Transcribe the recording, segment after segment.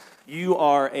You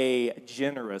are a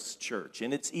generous church,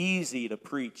 and it's easy to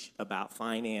preach about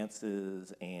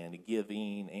finances and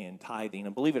giving and tithing.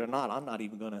 And believe it or not, I'm not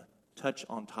even going to touch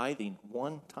on tithing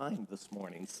one time this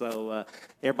morning. So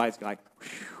everybody's like,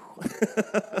 whew.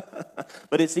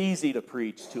 But it's easy to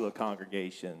preach to a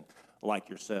congregation like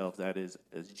yourselves that is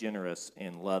generous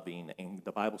and loving. And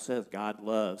the Bible says God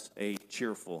loves a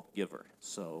cheerful giver.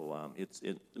 So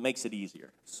it makes it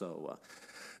easier. So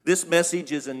this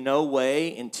message is in no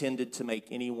way intended to make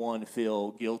anyone feel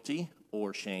guilty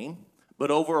or shame. But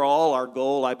overall, our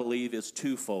goal, I believe, is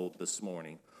twofold this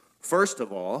morning. First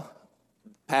of all,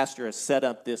 Pastor has set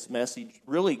up this message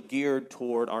really geared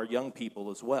toward our young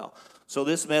people as well. So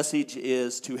this message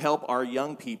is to help our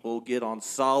young people get on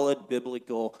solid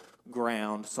biblical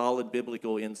ground, solid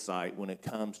biblical insight when it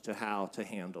comes to how to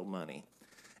handle money.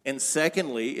 And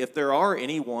secondly, if there are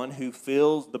anyone who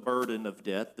feels the burden of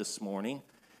debt this morning,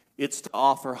 it's to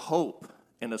offer hope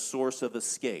and a source of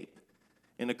escape.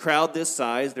 In a crowd this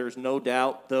size, there's no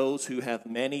doubt those who have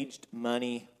managed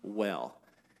money well.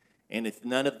 And if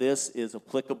none of this is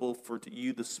applicable for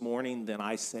you this morning, then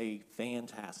I say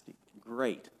fantastic,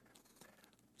 great.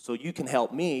 So you can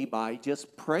help me by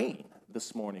just praying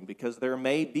this morning, because there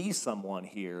may be someone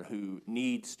here who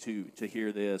needs to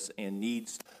hear this and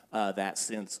needs that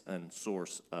sense and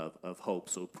source of hope.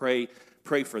 So pray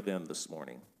for them this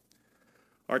morning.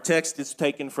 Our text is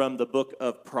taken from the book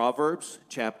of Proverbs,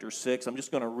 chapter 6. I'm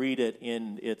just going to read it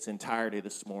in its entirety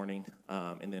this morning,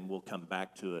 and then we'll come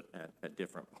back to it at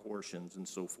different portions and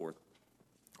so forth.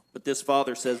 But this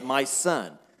father says, "My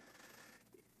son,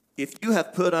 if you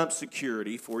have put up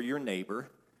security for your neighbor,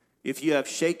 if you have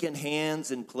shaken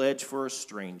hands and pledged for a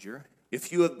stranger,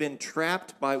 if you have been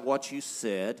trapped by what you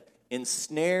said,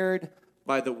 ensnared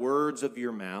by the words of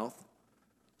your mouth,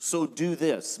 so do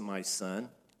this, my son,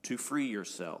 to free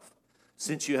yourself.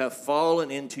 Since you have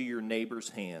fallen into your neighbor's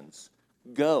hands,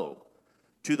 go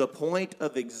to the point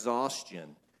of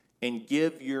exhaustion and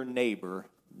give your neighbor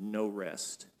no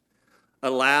rest.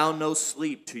 Allow no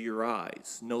sleep to your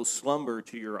eyes, no slumber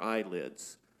to your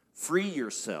eyelids. Free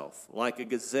yourself like a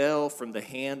gazelle from the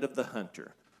hand of the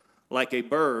hunter, like a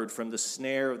bird from the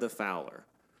snare of the fowler.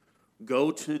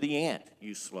 Go to the ant,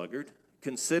 you sluggard.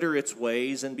 Consider its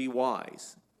ways and be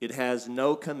wise. It has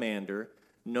no commander,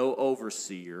 no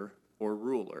overseer or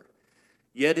ruler.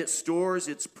 Yet it stores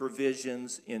its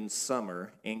provisions in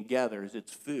summer and gathers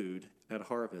its food at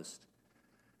harvest.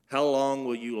 How long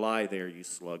will you lie there, you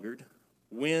sluggard?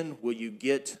 When will you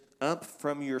get up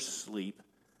from your sleep?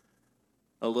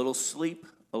 A little sleep,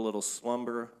 a little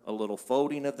slumber, a little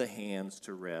folding of the hands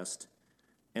to rest,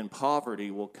 and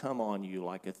poverty will come on you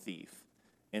like a thief,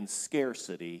 and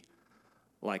scarcity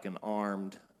like an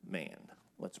armed man."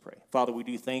 Let's pray. Father, we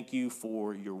do thank you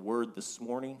for your word this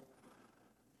morning.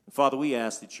 Father, we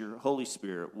ask that your Holy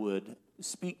Spirit would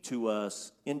speak to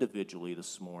us individually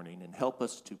this morning and help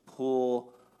us to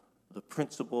pull the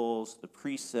principles, the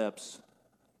precepts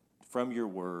from your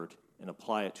word and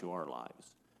apply it to our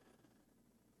lives.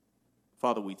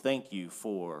 Father, we thank you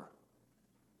for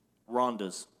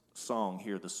Rhonda's song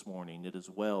here this morning, "It Is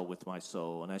Well With My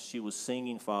Soul." And as she was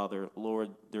singing, Father,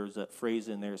 Lord, there's that phrase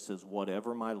in there that says,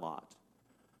 "Whatever my lot."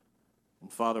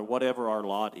 And Father, whatever our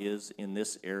lot is in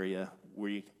this area,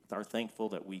 we are thankful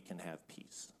that we can have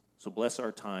peace. So bless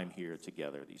our time here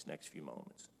together these next few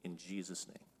moments. In Jesus'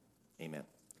 name, amen.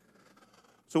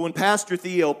 So when Pastor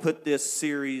Theo put this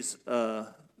series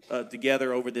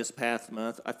together over this past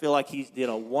month, I feel like he did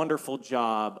a wonderful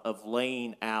job of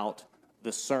laying out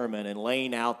the sermon and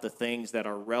laying out the things that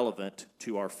are relevant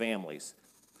to our families.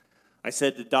 I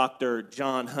said to Dr.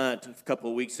 John Hunt a couple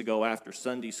of weeks ago after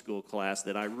Sunday school class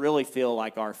that I really feel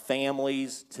like our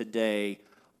families today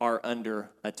are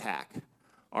under attack.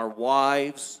 Our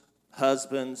wives,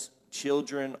 husbands,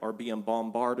 children are being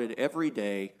bombarded every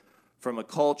day from a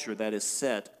culture that is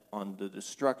set on the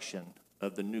destruction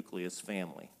of the nucleus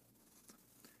family.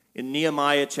 In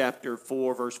Nehemiah chapter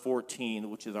 4, verse 14,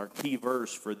 which is our key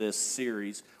verse for this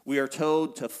series, we are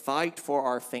told to fight for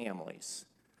our families,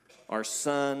 our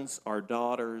sons, our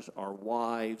daughters, our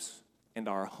wives, and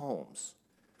our homes.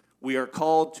 We are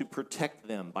called to protect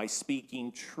them by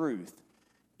speaking truth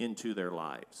into their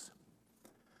lives.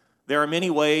 There are many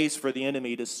ways for the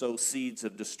enemy to sow seeds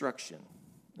of destruction.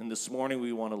 And this morning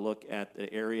we want to look at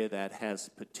the area that has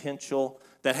the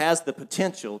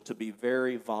potential to be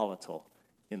very volatile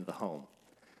in the home.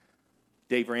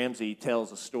 Dave Ramsey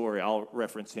tells a story. I'll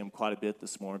reference him quite a bit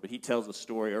this morning, but he tells a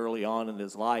story early on in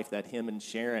his life that him and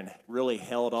Sharon really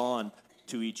held on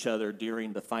to each other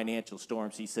during the financial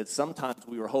storms. He said sometimes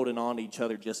we were holding on to each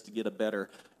other just to get better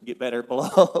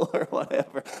blow or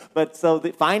whatever. But so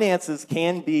the finances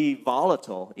can be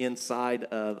volatile inside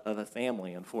of a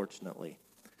family, unfortunately.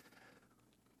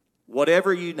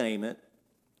 Whatever you name it,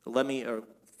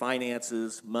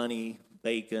 finances, money,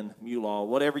 bacon, mullah,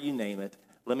 whatever you name it,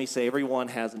 let me say everyone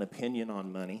has an opinion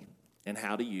on money and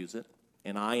how to use it,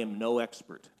 and I am no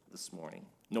expert this morning,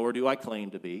 nor do I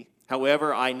claim to be.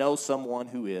 However, I know someone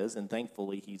who is, and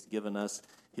thankfully he's given us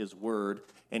his word,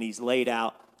 and he's laid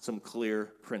out some clear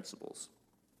principles.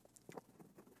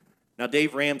 Now,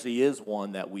 Dave Ramsey is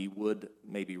one that we would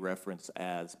maybe reference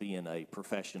as being a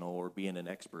professional or being an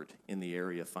expert in the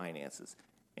area of finances.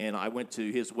 And I went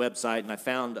to his website and I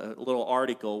found a little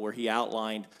article where he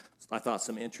outlined, I thought,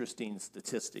 some interesting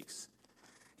statistics.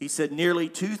 He said nearly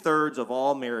 2/3 of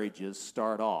all marriages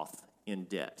start off in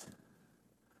debt.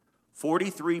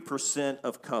 43%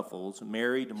 of couples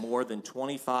married more than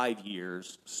 25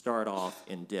 years start off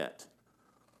in debt,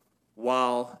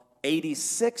 while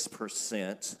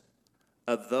 86%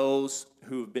 of those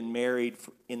who have been married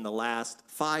in the last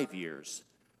 5 years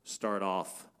start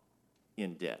off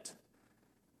in debt.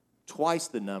 Twice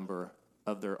the number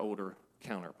of their older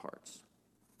counterparts.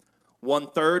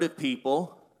 1/3 of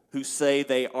people who say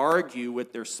they argue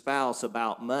with their spouse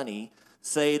about money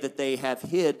say that they have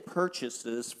hid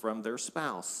purchases from their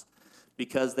spouse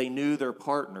because they knew their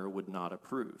partner would not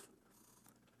approve.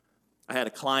 I had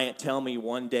a client tell me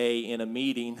one day in a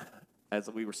meeting, as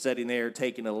we were sitting there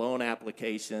taking a loan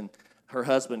application, her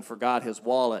husband forgot his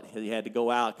wallet. He had to go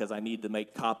out because I needed to make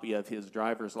a copy of his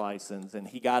driver's license. And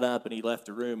he got up and he left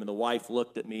the room, and the wife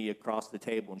looked at me across the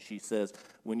table, and she says,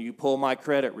 when you pull my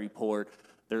credit report,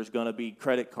 there's going to be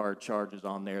credit card charges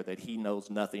on there that he knows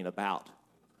nothing about.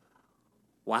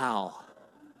 Wow.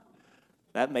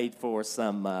 That made for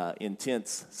some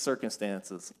intense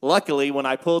circumstances. Luckily, when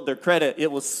I pulled their credit,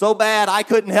 it was so bad I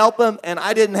couldn't help them, and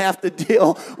I didn't have to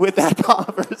deal with that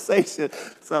conversation.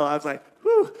 So I was like,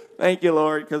 whew, thank you,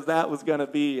 Lord, because that was going to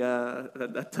be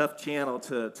a tough channel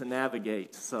to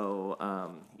navigate. So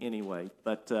anyway,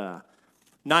 but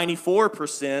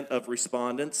 94% of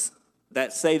respondents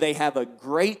that say they have a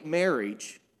great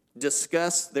marriage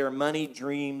discuss their money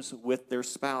dreams with their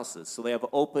spouses. So they have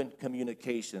open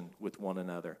communication with one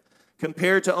another.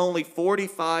 Compared to only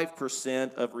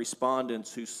 45% of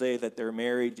respondents who say that their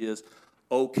marriage is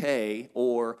okay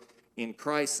or in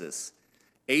crisis.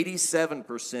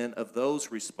 87% of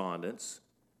those respondents,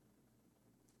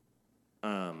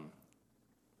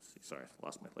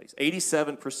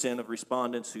 87% of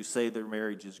respondents who say their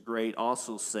marriage is great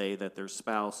also say that their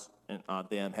spouse and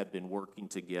them have been working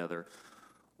together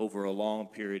over a long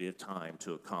period of time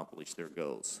to accomplish their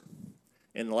goals.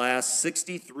 And last,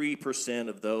 63%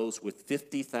 of those with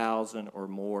 $50,000 or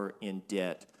more in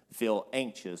debt feel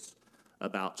anxious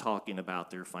about talking about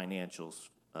their financials,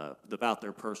 about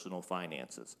their personal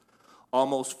finances.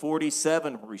 Almost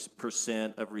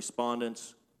 47% of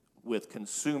respondents with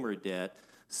consumer debt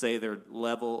say their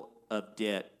level of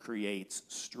debt creates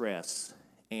stress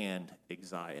and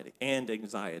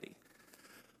anxiety.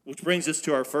 Which brings us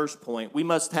to our first point. We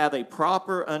must have a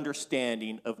proper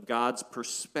understanding of God's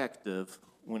perspective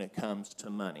when it comes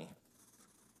to money.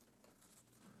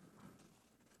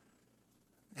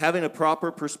 Having a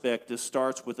proper perspective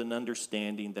starts with an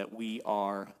understanding that we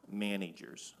are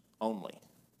managers only.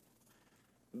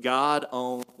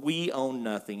 We own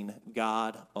nothing.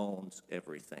 God owns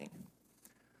everything.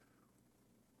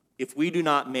 If we do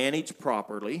not manage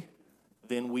properly,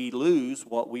 then we lose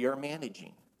what we are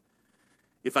managing.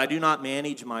 If I do not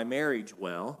manage my marriage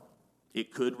well,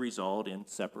 it could result in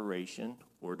separation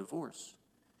or divorce.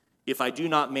 If I do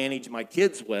not manage my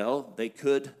kids well, they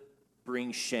could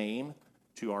bring shame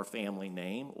to our family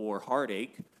name or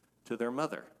heartache to their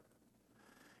mother.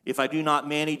 If I do not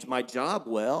manage my job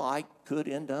well, I could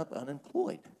end up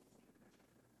unemployed.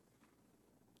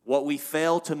 What we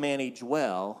fail to manage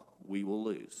well, we will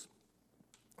lose.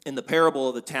 In the parable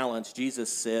of the talents,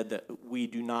 Jesus said that what we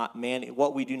do not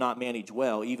manage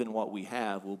well, even what we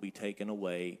have, will be taken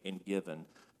away and given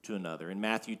to another. In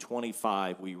Matthew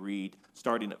 25, we read,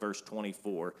 starting at verse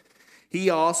 24,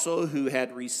 he also who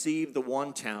had received the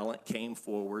 1 talent came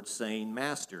forward, saying,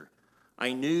 Master,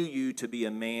 I knew you to be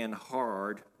a man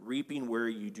hard, reaping where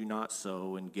you do not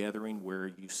sow and gathering where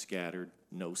you scattered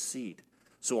no seed.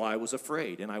 So I was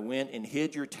afraid, and I went and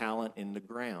hid your talent in the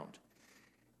ground.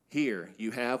 Here,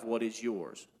 you have what is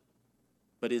yours.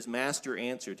 But his master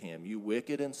answered him, you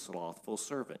wicked and slothful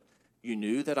servant. You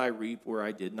knew that I reap where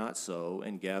I did not sow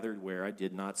and gathered where I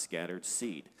did not scatter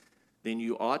seed. Then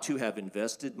you ought to have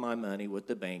invested my money with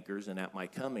the bankers, and at my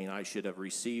coming I should have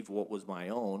received what was my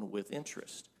own with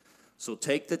interest. So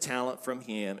take the talent from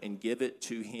him and give it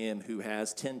to him who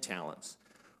has 10 talents.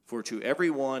 For to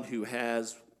everyone who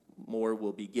has more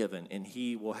will be given, and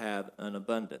he will have an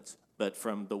abundance. But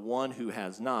from the one who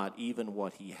has not, even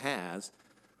what he has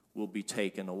will be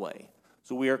taken away.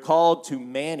 So we are called to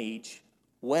manage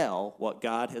well what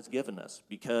God has given us,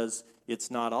 because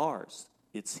it's not ours,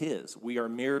 it's his. We are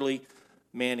merely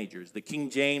managers. The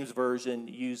King James Version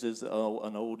uses an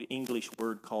old English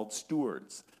word called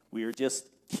stewards. We are just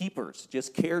keepers,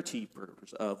 just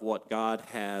caretakers of what God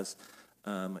has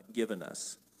given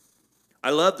us. I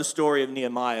love the story of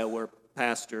Nehemiah, where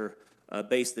Pastor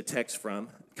based the text from.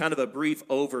 Kind of a brief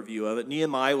overview of it.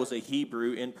 Nehemiah was a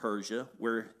Hebrew in Persia,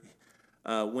 where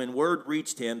when word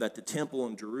reached him that the temple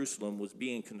in Jerusalem was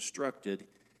being constructed,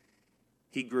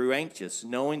 he grew anxious,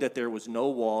 knowing that there was no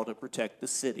wall to protect the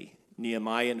city.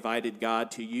 Nehemiah invited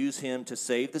God to use him to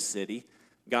save the city.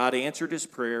 God answered his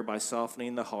prayer by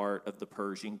softening the heart of the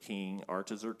Persian king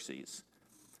Artaxerxes,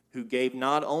 who gave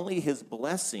not only his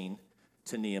blessing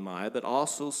to Nehemiah, but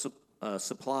also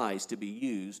supplies to be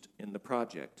used in the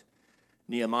project.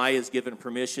 Nehemiah is given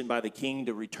permission by the king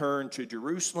to return to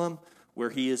Jerusalem, where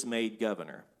he is made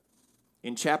governor.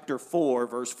 In chapter 4,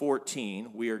 verse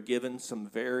 14, we are given some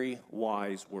very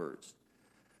wise words.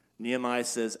 Nehemiah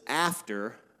says,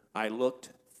 "After I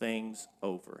looked things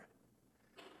over."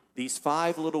 These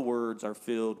 5 little words are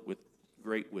filled with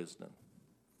great wisdom.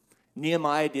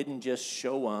 Nehemiah didn't just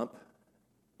show up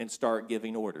and start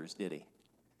giving orders, did he?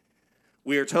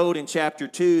 We are told in chapter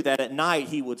 2 that at night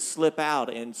he would slip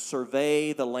out and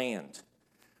survey the land,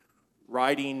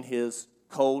 riding his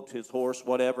colt, his horse,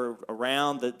 whatever,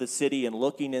 around the city and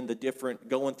looking in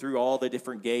going through all the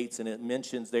different gates. And it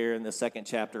mentions there in the 2nd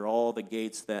chapter all the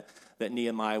gates that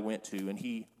Nehemiah went to. And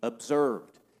he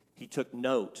observed, he took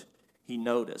note, he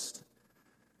noticed.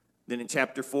 Then in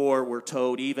chapter 4, we're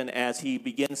told even as he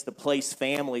begins to place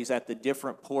families at the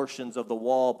different portions of the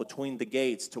wall between the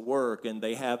gates to work, and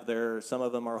they have some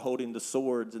of them are holding the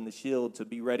swords and the shield to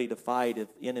be ready to fight if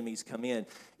enemies come in.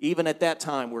 Even at that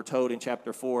time, we're told in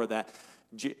chapter 4 that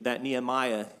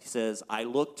Nehemiah says, "I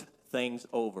looked things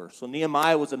over." So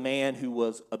Nehemiah was a man who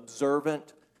was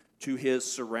observant to his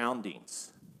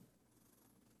surroundings.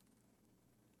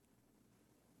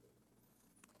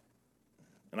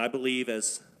 And I believe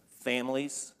as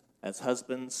families, as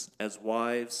husbands, as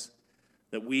wives,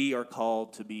 that we are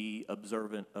called to be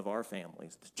observant of our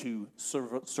families, to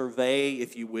survey,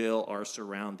 if you will, our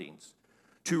surroundings,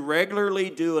 to regularly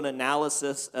do an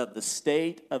analysis of the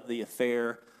state of the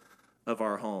affair of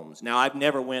our homes. Now, I've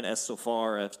never went so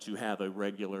far as to have a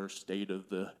regular State of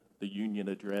the Union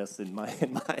address in my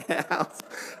house.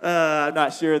 I'm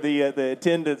not sure the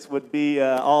attendance would be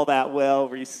all that well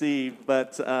received,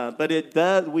 but it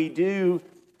does. We do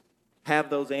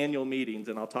have those annual meetings,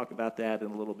 and I'll talk about that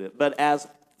in a little bit. But as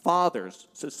fathers,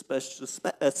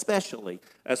 especially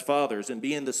as fathers, and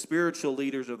being the spiritual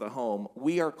leaders of the home,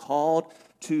 we are called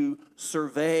to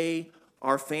survey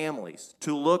our families,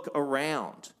 to look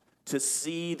around, to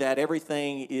see that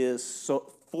everything is so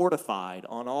fortified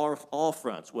on all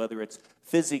fronts, whether it's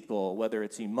physical, whether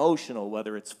it's emotional,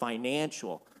 whether it's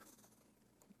financial.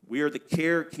 We are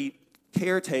the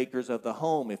caretakers of the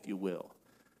home, if you will,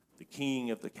 the king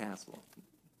of the castle.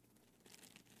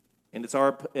 And it's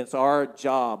our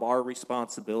job, our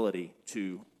responsibility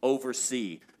to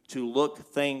oversee, to look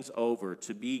things over,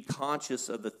 to be conscious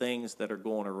of the things that are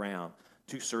going around,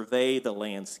 to survey the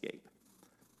landscape.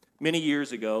 Many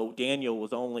years ago, Daniel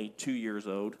was only 2 years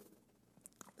old.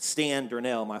 Stan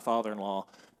Durnell, my father-in-law,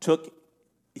 took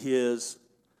his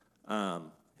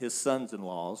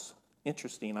sons-in-laws.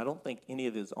 Interesting, I don't think any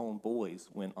of his own boys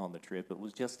went on the trip. It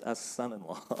was just us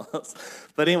son-in-laws.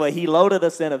 But anyway, he loaded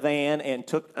us in a van and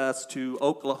took us to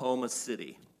Oklahoma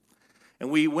City. And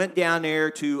we went down there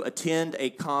to attend a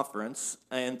conference.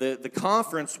 And the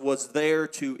conference was there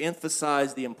to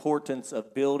emphasize the importance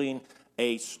of building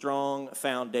a strong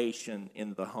foundation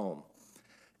in the home.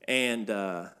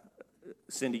 And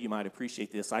Cindy, you might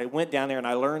appreciate this. I went down there and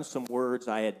I learned some words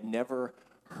I had never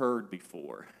heard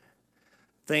before.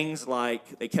 Things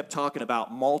like, they kept talking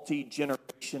about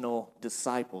multi-generational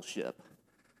discipleship.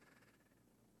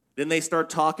 Then they start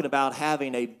talking about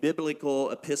having a biblical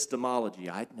epistemology.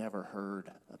 I'd never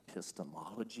heard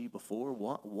epistemology before.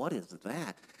 What is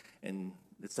that? And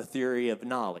it's a theory of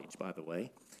knowledge, by the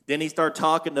way. Then he started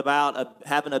talking about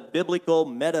having a biblical,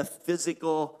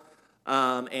 metaphysical,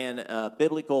 and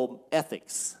biblical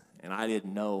ethics. And I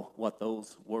didn't know what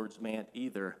those words meant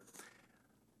either.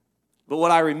 But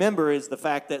what I remember is the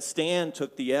fact that Stan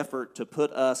took the effort to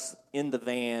put us in the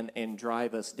van and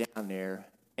drive us down there.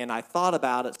 And I thought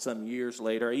about it some years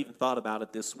later. I even thought about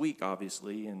it this week,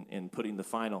 obviously, in putting the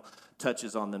final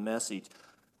touches on the message.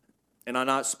 And I'm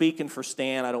not speaking for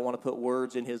Stan. I don't want to put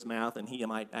words in his mouth, and he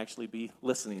might actually be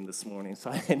listening this morning,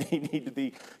 so I need to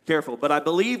be careful. But I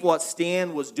believe what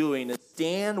Stan was doing is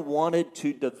Stan wanted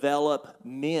to develop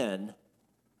men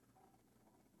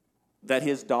that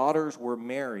his daughters were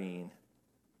marrying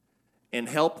and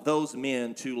help those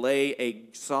men to lay a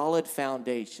solid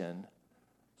foundation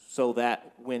so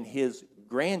that when his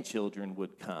grandchildren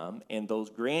would come and those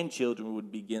grandchildren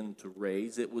would begin to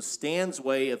raise, it was Stan's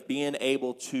way of being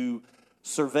able to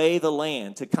survey the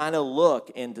land, to kind of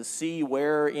look and to see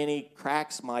where any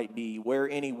cracks might be, where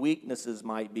any weaknesses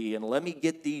might be. And let me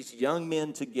get these young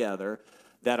men together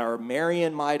that are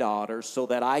marrying my daughters so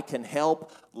that I can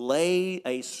help lay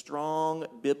a strong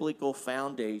biblical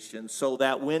foundation so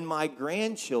that when my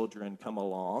grandchildren come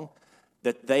along,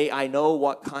 that I know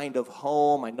what kind of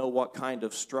home, I know what kind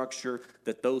of structure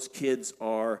that those kids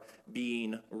are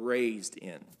being raised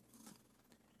in.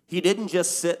 He didn't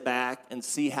just sit back and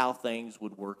see how things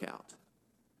would work out.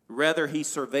 Rather, he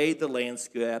surveyed the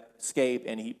landscape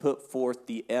and he put forth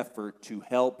the effort to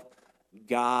help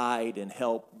guide and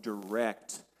help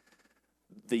direct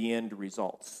the end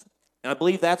results. And I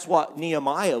believe that's what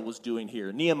Nehemiah was doing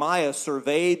here. Nehemiah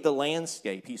surveyed the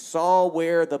landscape. He saw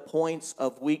where the points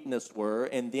of weakness were,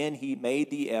 and then he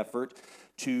made the effort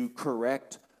to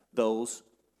correct those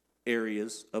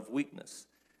areas of weakness.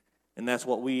 And that's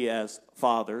what we as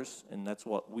fathers, and that's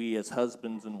what we as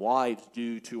husbands and wives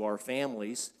do to our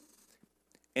families.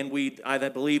 And I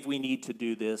believe we need to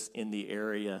do this in the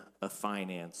area of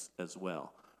finance as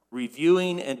well.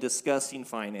 Reviewing and discussing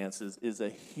finances is a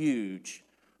huge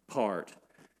part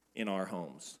in our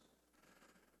homes.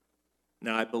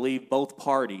 Now, I believe both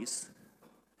parties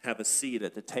have a seat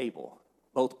at the table.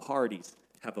 Both parties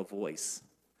have a voice.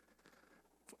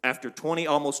 After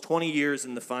almost 20 years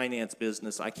in the finance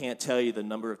business, I can't tell you the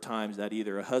number of times that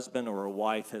either a husband or a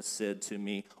wife has said to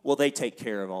me, well, they take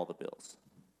care of all the bills.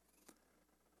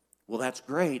 Well, that's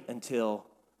great until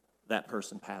that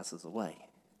person passes away.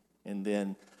 And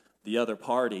then the other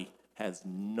party has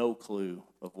no clue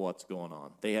of what's going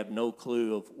on. They have no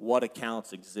clue of what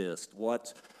accounts exist,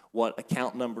 what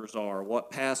account numbers are,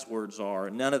 what passwords are,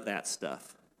 none of that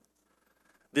stuff.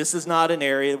 This is not an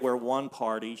area where one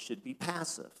party should be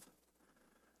passive.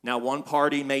 Now, one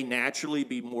party may naturally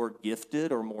be more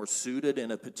gifted or more suited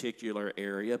in a particular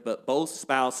area, but both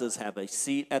spouses have a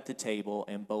seat at the table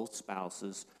and both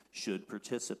spouses should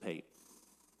participate.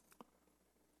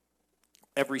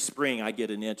 Every spring, I get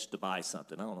an itch to buy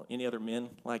something. I don't know, any other men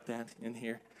like that in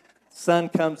here? Sun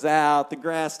comes out, the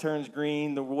grass turns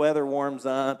green, the weather warms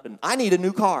up, and I need a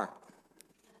new car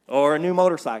or a new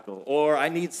motorcycle or I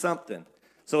need something.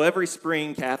 So every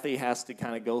spring, Kathy has to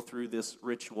kind of go through this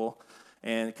ritual,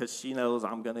 and because she knows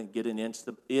I'm going to get an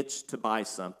itch to buy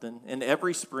something. And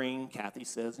every spring, Kathy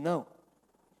says no.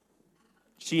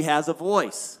 She has a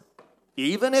voice.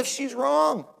 Even if she's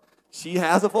wrong, she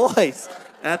has a voice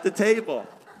at the table.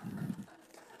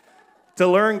 To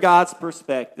learn God's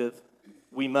perspective,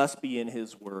 we must be in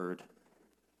His Word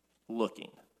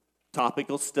looking.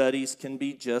 Topical studies can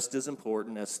be just as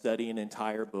important as studying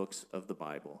entire books of the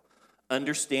Bible.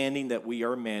 Understanding that we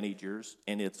are managers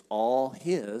and it's all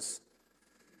His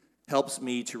helps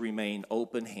me to remain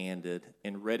open-handed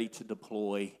and ready to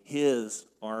deploy His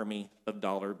army of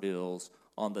dollar bills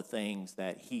on the things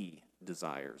that He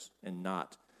desires and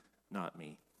not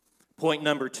me. Point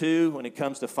number 2, when it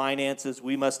comes to finances,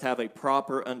 we must have a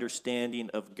proper understanding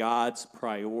of God's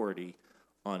priority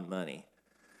on money.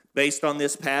 Based on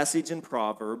this passage in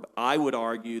Proverbs, I would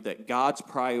argue that God's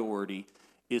priority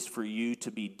is for you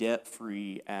to be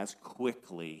debt-free as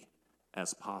quickly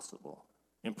as possible.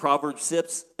 In Proverbs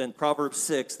 6,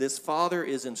 this father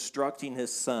is instructing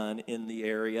his son in the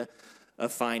area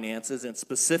of finances, and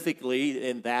specifically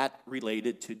in that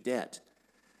related to debt.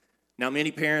 Now,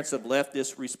 many parents have left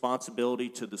this responsibility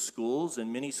to the schools,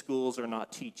 and many schools are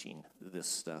not teaching this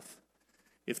stuff.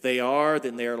 If they are,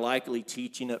 then they are likely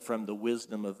teaching it from the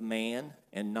wisdom of man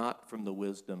and not from the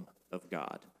wisdom of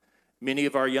God. Many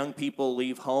of our young people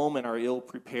leave home and are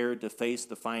ill-prepared to face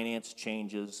the financial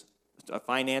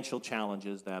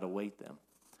challenges that await them.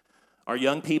 Our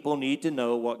young people need to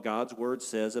know what God's Word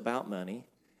says about money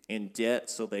and debt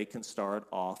so they can start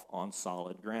off on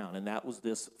solid ground. And that was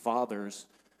this father's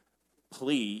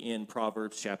plea in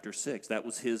Proverbs chapter 6. That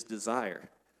was his desire.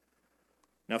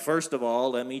 Now, first of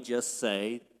all, let me just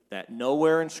say that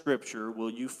nowhere in Scripture will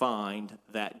you find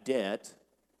that debt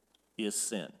is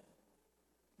sin.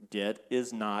 Debt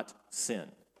is not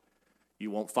sin.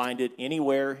 You won't find it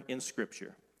anywhere in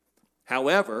Scripture.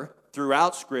 However,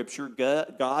 throughout Scripture,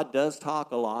 God does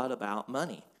talk a lot about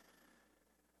money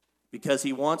because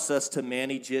he wants us to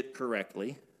manage it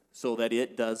correctly so that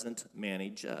it doesn't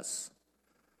manage us.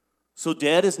 So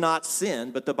debt is not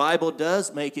sin, but the Bible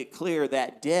does make it clear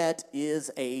that debt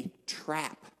is a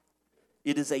trap.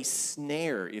 It is a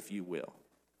snare, if you will.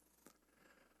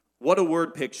 What a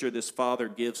word picture this father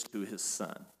gives to his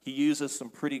son. He uses some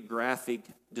pretty graphic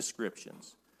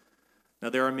descriptions. Now,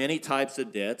 there are many types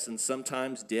of debts, and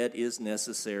sometimes debt is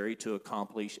necessary to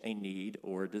accomplish a need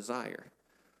or a desire.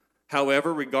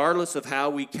 However, regardless of how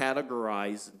we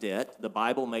categorize debt, the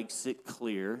Bible makes it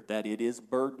clear that it is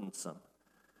burdensome.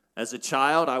 As a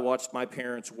child, I watched my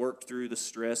parents work through the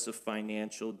stress of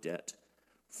financial debt.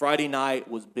 Friday night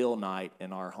was bill night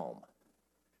in our home.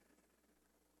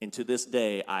 And to this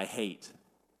day, I hate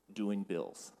doing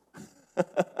bills.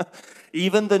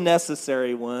 Even the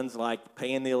necessary ones, like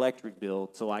paying the electric bill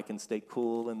so I can stay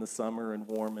cool in the summer and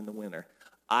warm in the winter.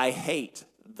 I hate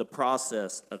the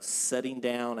process of sitting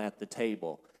down at the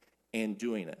table and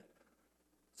doing it.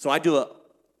 So I do it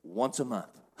once a month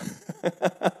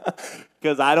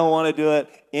because I don't want to do it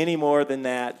any more than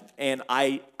that. And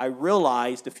I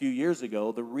realized a few years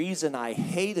ago the reason I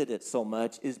hated it so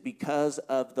much is because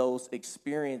of those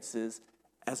experiences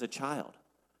as a child.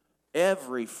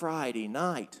 Every Friday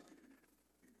night,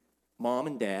 Mom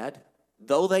and Dad,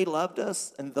 though they loved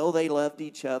us and though they loved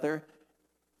each other,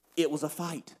 it was a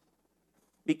fight.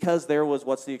 Because there was,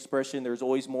 what's the expression, there's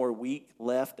always more wheat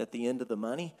left at the end of the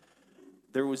money.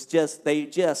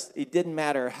 It didn't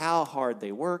matter how hard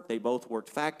they worked. They both worked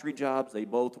factory jobs. They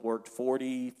both worked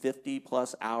 40, 50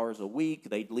 plus hours a week.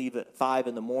 They'd leave at 5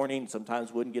 in the morning,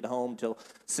 sometimes wouldn't get home till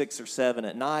 6 or 7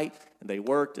 at night. And they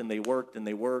worked and they worked and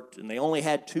they worked. And they only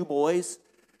had 2 boys.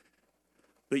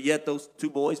 But yet those 2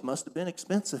 boys must have been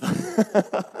expensive.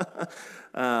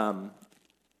 And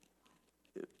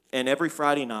every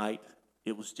Friday night,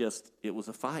 it was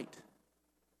a fight.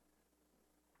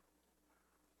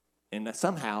 And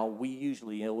somehow, we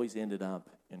usually always ended up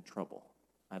in trouble.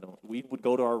 We would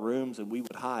go to our rooms and we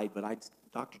would hide, but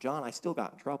Dr. John, I still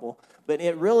got in trouble. But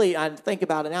I think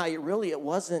about it now, it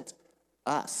wasn't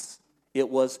us. It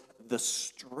was the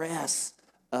stress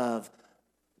of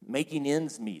making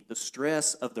ends meet, the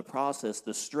stress of the process,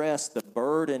 the stress, the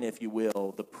burden, if you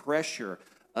will, the pressure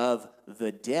of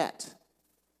the debt.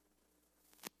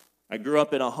 I grew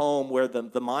up in a home where the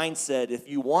mindset, if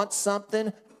you want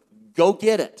something, go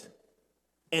get it.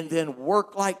 And then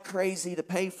work like crazy to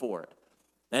pay for it.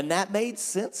 And that made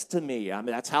sense to me. I mean,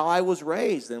 that's how I was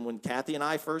raised. And when Kathy and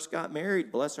I first got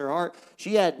married, bless her heart,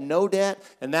 she had no debt.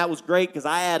 And that was great because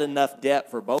I had enough debt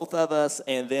for both of us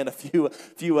and then a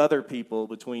few other people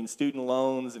between student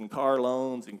loans and car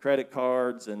loans and credit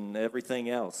cards and everything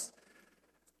else.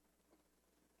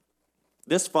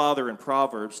 This father in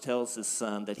Proverbs tells his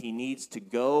son that he needs to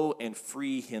go and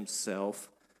free himself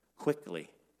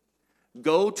quickly.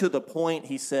 Go to the point,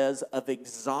 he says, of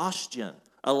exhaustion.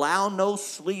 Allow no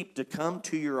sleep to come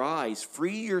to your eyes.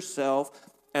 Free yourself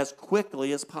as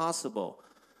quickly as possible.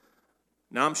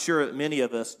 Now, I'm sure that many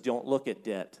of us don't look at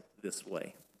debt this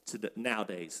way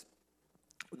nowadays.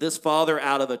 This father,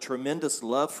 out of a tremendous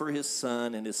love for his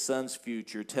son and his son's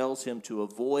future, tells him to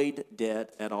avoid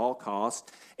debt at all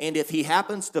costs. And if he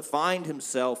happens to find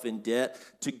himself in debt,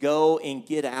 to go and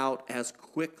get out as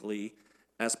quickly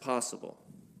as possible.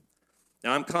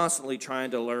 Now, I'm constantly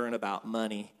trying to learn about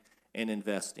money and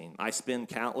investing. I spend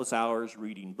countless hours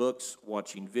reading books,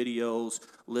 watching videos,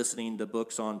 listening to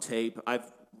books on tape. I've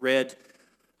read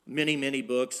many, many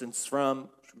books, and it's from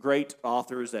great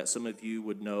authors that some of you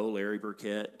would know, Larry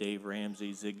Burkett, Dave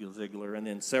Ramsey, Zig Ziglar, and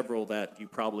then several that you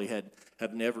probably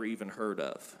have never even heard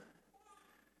of.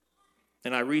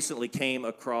 And I recently came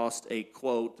across a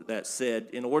quote that said,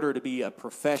 in order to be a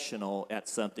professional at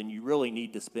something, you really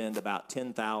need to spend about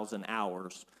 10,000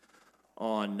 hours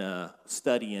on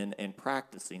studying and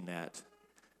practicing that.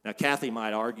 Now, Kathy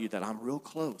might argue that I'm real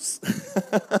close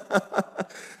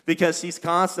because she's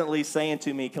constantly saying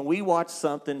to me, can we watch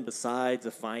something besides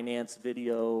a finance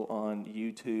video on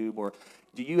YouTube? Or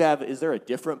is there a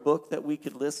different book that we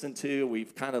could listen to?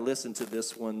 We've kind of listened to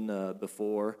this one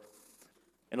before.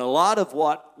 And a lot of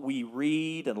what we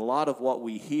read and a lot of what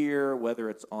we hear, whether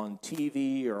it's on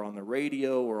TV or on the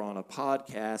radio or on a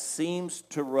podcast, seems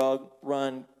to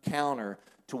run counter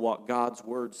to what God's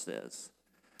Word says.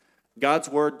 God's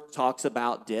word talks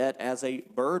about debt as a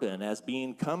burden, as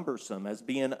being cumbersome, as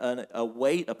being a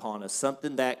weight upon us,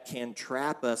 something that can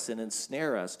trap us and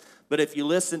ensnare us. But if you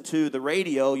listen to the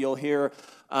radio, you'll hear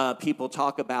people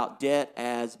talk about debt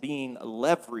as being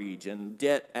leverage, and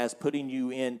debt as putting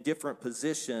you in different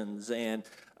positions, and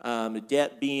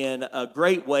debt being a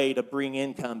great way to bring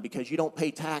income because you don't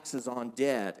pay taxes on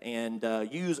debt and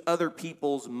use other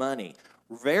people's money.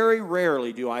 Very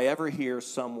rarely do I ever hear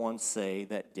someone say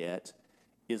that debt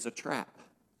is a trap.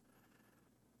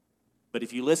 But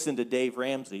if you listen to Dave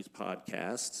Ramsey's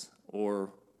podcasts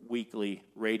or weekly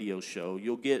radio show,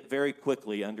 you'll get very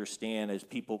quickly understand as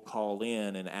people call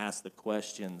in and ask the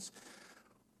questions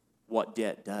what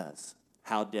debt does,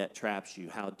 how debt traps you,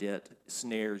 how debt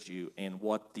snares you, and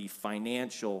what the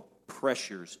financial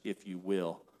pressures, if you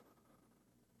will,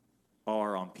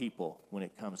 are on people when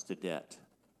it comes to debt.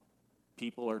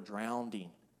 People are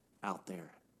drowning out there.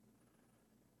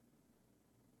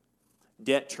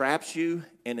 Debt traps you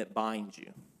and it binds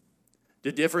you.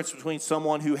 The difference between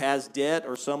someone who has debt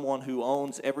or someone who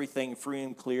owns everything free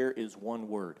and clear is one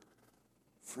word: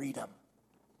 freedom.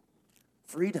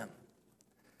 Freedom.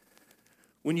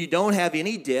 When you don't have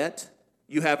any debt,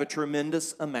 you have a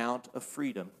tremendous amount of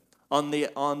freedom. On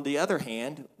the other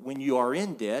hand, when you are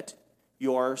in debt,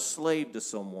 you are a slave to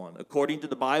someone. According to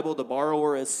the Bible, the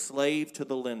borrower is slave to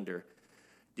the lender.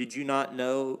 Did you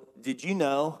know?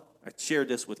 I shared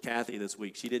this with Kathy this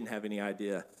week. She didn't have any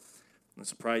idea. I'm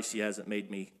surprised she hasn't made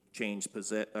me change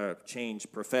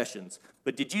professions.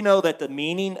 But did you know that the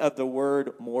meaning of the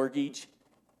word mortgage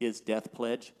is death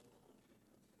pledge?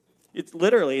 It's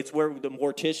where the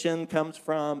mortician comes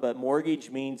from, but mortgage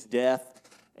means death.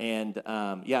 And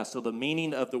so the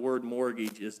meaning of the word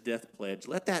mortgage is death pledge.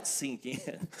 Let that sink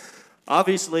in.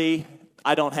 Obviously,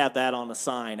 I don't have that on a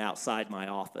sign outside my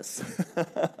office.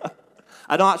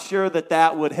 I'm not sure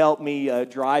that would help me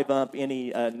drive up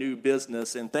any new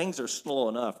business, and things are slow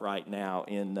enough right now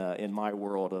in my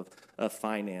world of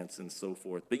finance and so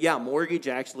forth. But yeah, mortgage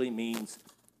actually means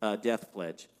death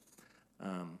pledge.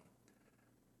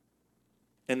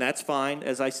 And that's fine.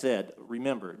 As I said,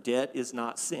 remember, debt is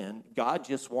not sin. God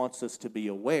just wants us to be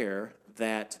aware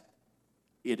that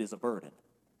it is a burden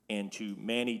and to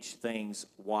manage things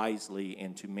wisely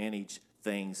and to manage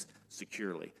things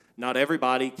securely. Not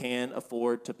everybody can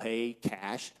afford to pay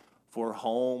cash for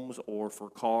homes or for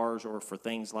cars or for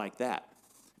things like that.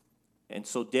 And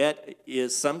so debt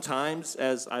is sometimes,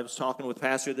 as I was talking with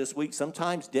Pastor this week,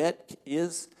 sometimes debt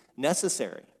is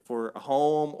necessary for a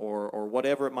home or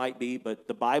whatever it might be, but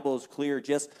the Bible is clear: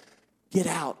 just get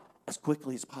out as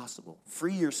quickly as possible.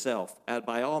 Free yourself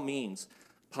by all means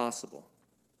possible.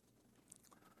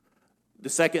 The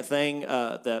second thing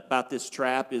about this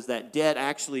trap is that debt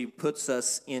actually puts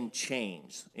us in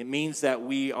chains. It means that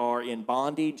we are in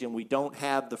bondage and we don't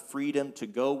have the freedom to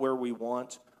go where we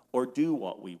want or do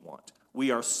what we want.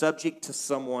 We are subject to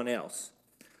someone else.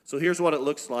 So here's what it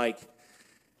looks like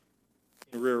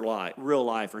in real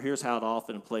life, or here's how it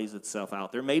often plays itself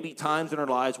out. There may be times in our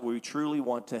lives where we truly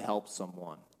want to help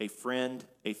someone, a friend,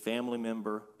 a family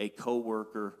member, a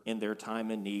coworker in their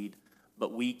time of need,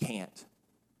 but we can't.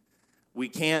 We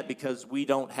can't because we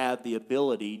don't have the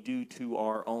ability due to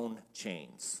our own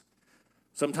chains.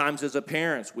 Sometimes as a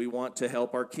parents, we want to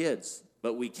help our kids,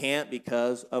 but we can't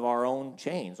because of our own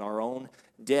chains. Our own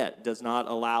debt does not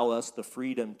allow us the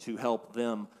freedom to help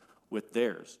them with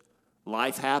theirs.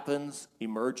 Life happens,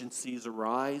 emergencies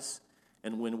arise,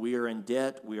 and when we are in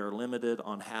debt, we are limited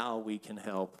on how we can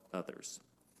help others.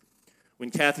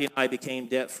 When Kathy and I became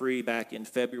debt-free back in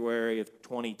February of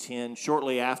 2010,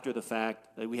 shortly after the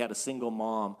fact, we had a single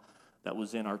mom that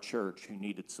was in our church who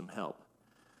needed some help.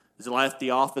 As I left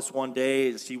the office one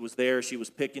day, as she was there, she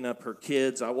was picking up her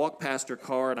kids. I walked past her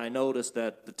car, and I noticed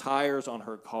that the tires on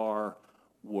her car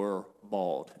were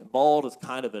bald. Bald is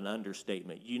kind of an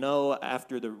understatement. You know,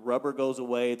 after the rubber goes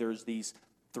away, there's these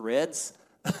threads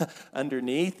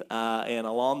underneath and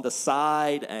along the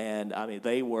side, and I mean,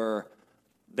 they were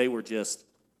just,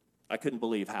 I couldn't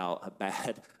believe how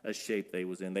bad a shape they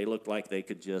was in. They looked like they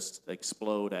could just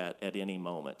explode at any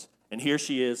moment. And here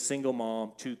she is, single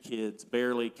mom, 2 kids,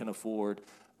 barely can afford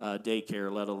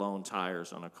daycare, let alone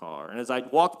tires on a car. And as I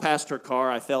walked past her car,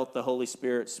 I felt the Holy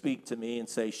Spirit speak to me and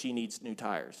say, she needs new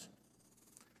tires.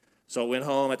 So I went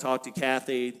home, I talked to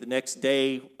Kathy. The next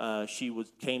day, she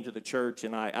came to the church,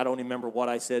 and I don't remember what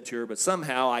I said to her, but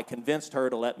somehow I convinced her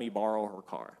to let me borrow her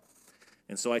car.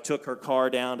 And so I took her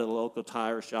car down to the local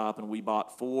tire shop, and we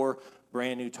bought 4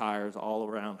 brand new tires all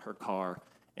around her car,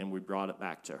 and we brought it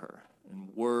back to her. In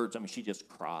words, I mean, she just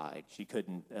cried. She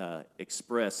couldn't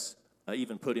express,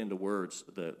 even put into words,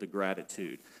 the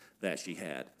gratitude that she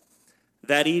had.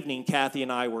 That evening, Kathy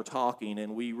and I were talking,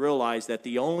 and we realized that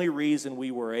the only reason we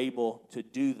were able to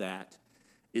do that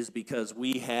is because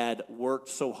we had worked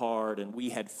so hard and we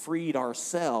had freed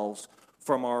ourselves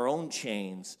from our own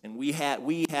chains, and we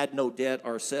had no debt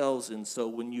ourselves. And so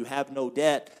when you have no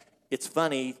debt, it's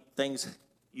funny,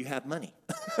 you have money.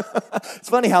 It's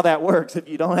funny how that works. If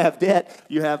you don't have debt,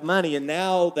 you have money. And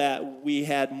now that we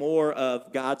had more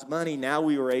of God's money, now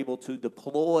we were able to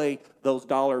deploy those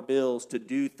dollar bills to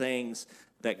do things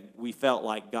that we felt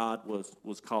like God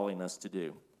was calling us to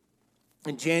do.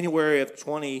 In January of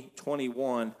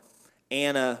 2021,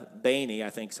 Anna Bainey, I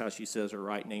think is how she says her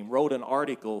right name, wrote an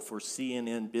article for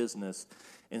CNN Business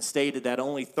and stated that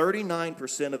only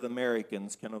 39% of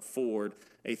Americans can afford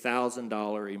a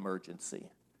 $1,000 emergency.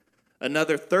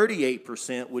 Another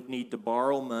 38% would need to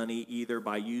borrow money either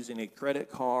by using a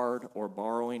credit card or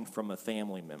borrowing from a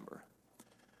family member.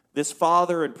 This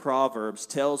father in Proverbs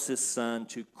tells his son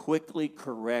to quickly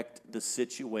correct the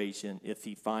situation if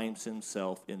he finds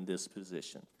himself in this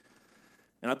position.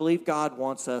 And I believe God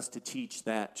wants us to teach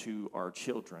that to our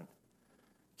children.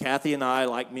 Kathy and I,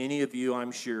 like many of you,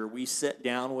 I'm sure, we sit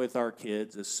down with our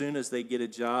kids as soon as they get a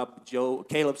job.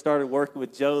 Caleb started working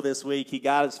with Joe this week. He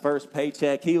got his first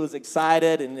paycheck. He was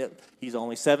excited, and he's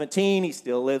only 17. He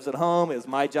still lives at home. It was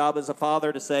my job as a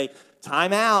father to say,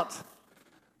 time out.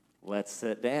 Let's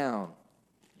sit down.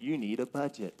 You need a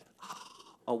budget.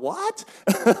 A what?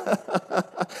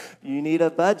 You need a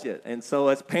budget. And so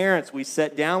as parents, we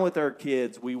sit down with our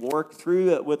kids. We work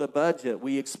through it with a budget.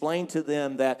 We explain to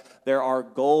them that there are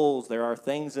goals. There are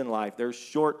things in life. There's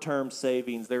short-term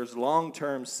savings. There's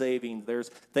long-term savings. There's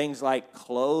things like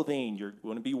clothing. You're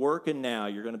going to be working now.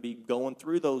 You're going to be going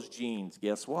through those jeans.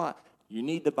 Guess what? You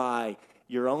need to buy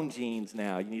your own jeans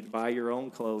now. You need to buy your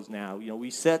own clothes now. You know, we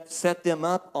set them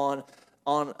up on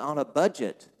a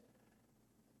budget.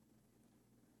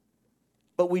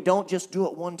 But we don't just do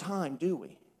it one time, do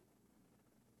we?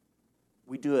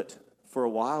 We do it for a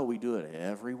while. We do it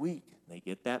every week. They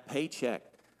get that paycheck.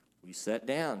 We sat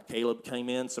down. Caleb came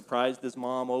in, surprised his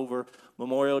mom over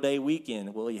Memorial Day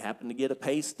weekend. Well, he happened to get a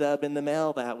pay stub in the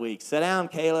mail that week. Sit down,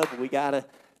 Caleb. We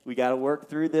gotta work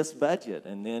through this budget.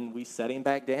 And then we set him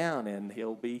back down, and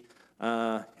he'll be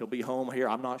home here.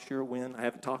 I'm not sure when. I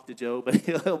haven't talked to Joe, but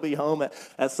he'll be home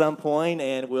at some point,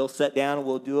 and we'll sit down and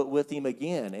we'll do it with him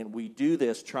again. And we do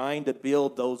this trying to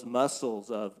build those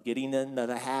muscles of getting into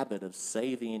the habit of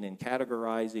saving and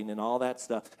categorizing and all that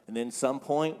stuff. And then at some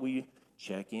point we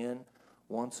check in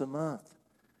once a month.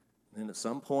 And then at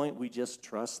some point we just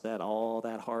trust that all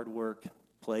that hard work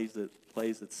plays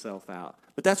itself out.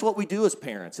 But that's what we do as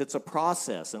parents. It's a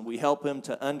process, and we help them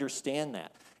to understand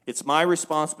that. It's my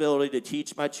responsibility to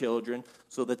teach my children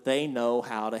so that they know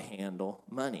how to handle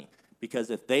money. Because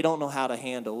if they don't know how to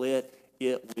handle it,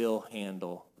 it will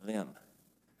handle them.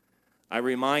 I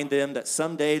remind them that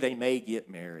someday they may get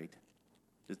married.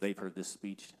 Because they've heard this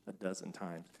speech a dozen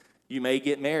times. You may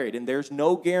get married, and there's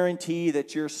no guarantee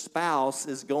that your spouse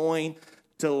is going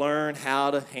to learn how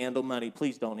to handle money.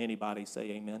 Please don't anybody say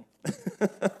amen.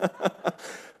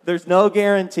 There's no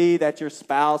guarantee that your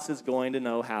spouse is going to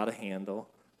know how to handle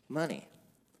money.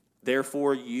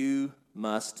 Therefore, you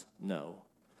must know.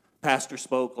 Pastor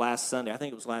spoke last Sunday, I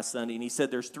think it was last Sunday, and he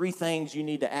said there's 3 things you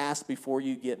need to ask before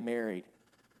you get married.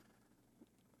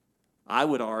 I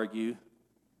would argue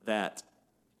that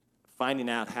finding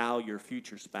out how your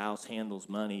future spouse handles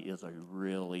money is a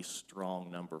really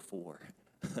strong number 4.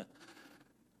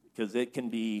 Because it can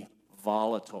be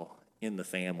volatile in the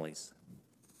families.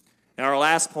 And our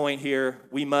last point here,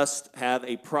 we must have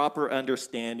a proper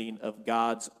understanding of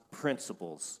God's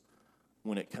principles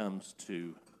when it comes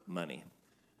to money.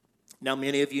 Now,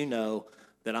 many of you know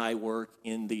that I work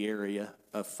in the area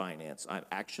of finance. I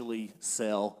actually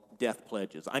sell death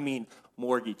pledges. I mean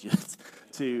mortgages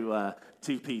to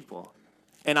people.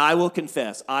 And I will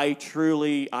confess, I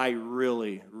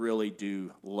really, really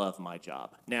do love my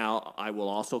job. Now, I will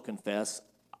also confess,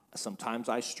 sometimes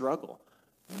I struggle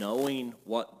knowing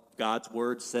what God's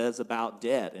word says about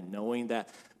debt and knowing that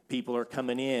people are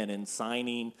coming in and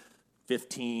signing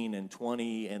 15 and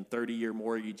 20 and 30-year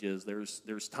mortgages.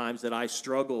 There's times that I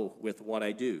struggle with what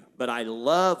I do. But I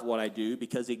love what I do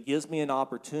because it gives me an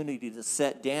opportunity to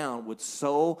sit down with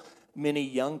so many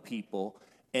young people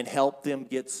and help them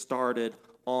get started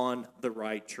on the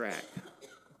right track.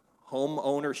 Home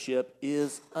ownership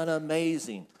is an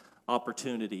amazing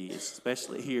opportunity,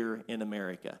 especially here in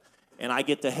America. And I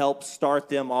get to help start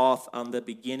them off on the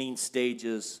beginning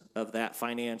stages of that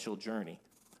financial journey.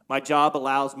 My job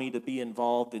allows me to be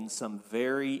involved in some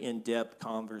very in-depth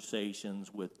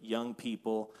conversations with young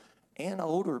people and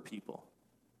older people.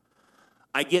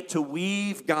 I get to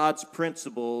weave God's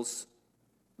principles,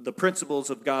 the principles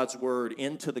of God's word,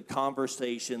 into the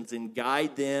conversations and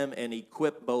guide them and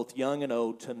equip both young and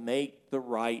old to make the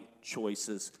right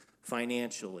choices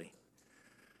financially.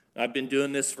 I've been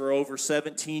doing this for over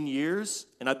 17 years,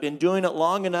 and I've been doing it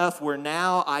long enough where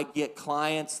now I get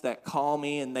clients that call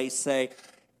me and they say,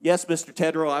 yes, Mr.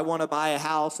 Tedrow, I want to buy a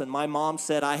house, and my mom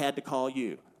said I had to call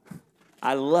you.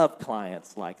 I love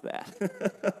clients like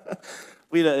that.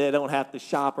 They don't have to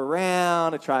shop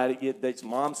around and try to get, their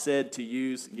mom said to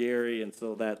use Gary, and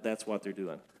so that's what they're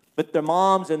doing. But their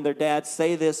moms and their dads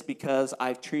say this because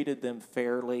I've treated them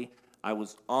fairly. I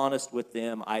was honest with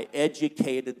them. I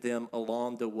educated them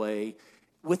along the way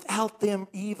without them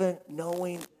even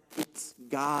knowing it's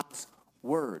God's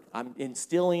word. I'm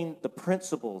instilling the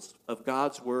principles of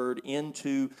God's word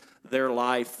into their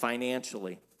life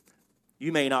financially.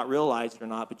 You may not realize it or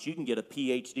not, but you can get a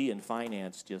PhD in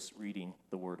finance just reading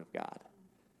the word of God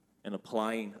and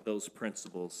applying those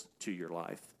principles to your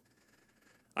life.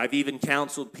 I've even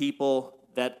counseled people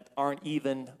that aren't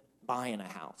even buying a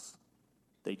house.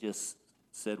 They just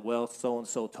said, well,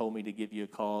 so-and-so told me to give you a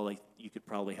call. You could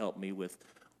probably help me with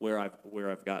where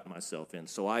I've gotten myself in.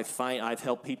 So I've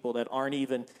helped people that aren't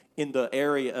even in the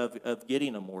area of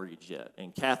getting a mortgage yet.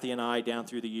 And Kathy and I, down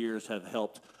through the years, have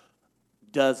helped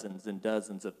dozens and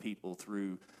dozens of people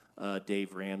through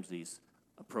Dave Ramsey's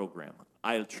program.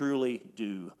 I truly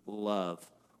do love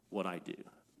what I do.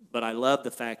 But I love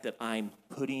the fact that I'm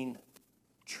putting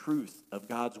truth of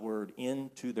God's word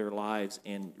into their lives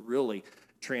and really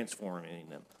transforming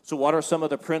them. So what are some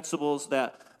of the principles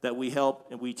that we help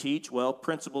and we teach? Well,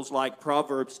 principles like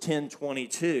Proverbs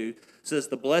 10:22 says,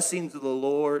 the blessing of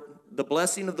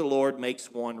the Lord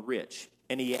makes one rich,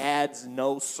 and he adds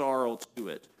no sorrow to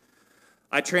it.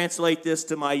 I translate this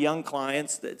to my young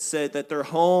clients that said that their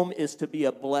home is to be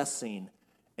a blessing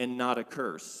and not a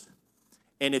curse.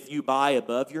 And if you buy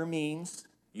above your means,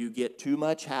 you get too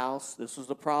much house. This was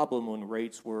the problem when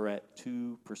rates were at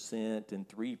 2% and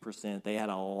 3%. They had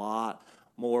a lot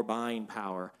more buying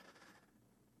power.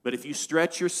 But if you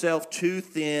stretch yourself too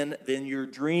thin, then your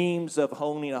dreams of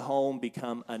owning a home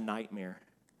become a nightmare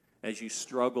as you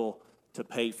struggle to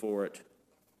pay for it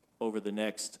over the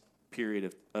next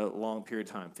long period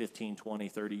of time, 15, 20,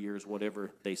 30 years,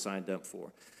 whatever they signed up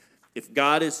for. If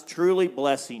God is truly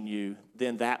blessing you,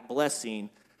 then that blessing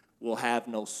will have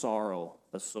no sorrow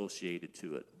associated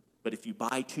to it. But if you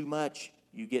buy too much,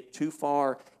 you get too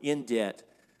far in debt,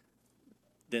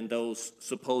 then those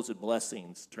supposed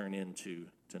blessings turn into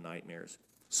nightmares.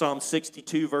 Psalm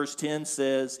 62 verse 10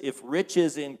 says, if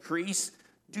riches increase,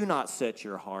 do not set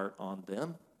your heart on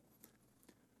them.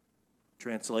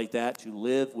 Translate that to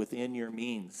live within your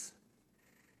means.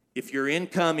 If your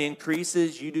income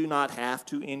increases, you do not have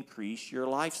to increase your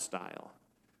lifestyle.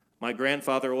 My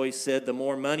grandfather always said, the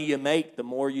more money you make, the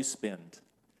more you spend.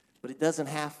 But it doesn't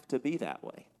have to be that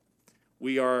way.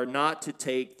 We are not to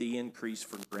take the increase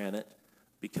for granted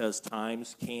because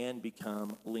times can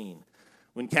become lean.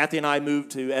 When Kathy and I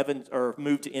moved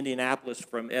to Indianapolis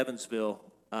from Evansville,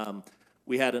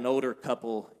 we had an older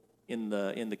couple in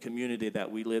the community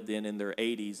that we lived in their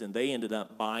 80s, and they ended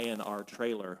up buying our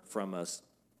trailer from us.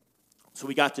 So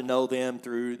we got to know them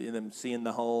through them seeing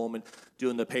the home and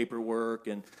doing the paperwork,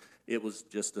 and it was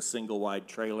just a single-wide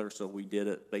trailer, so we did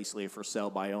it basically for sale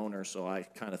by owner, so I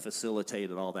kind of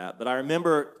facilitated all that. But I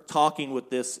remember talking with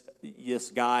this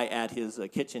guy at his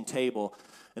kitchen table,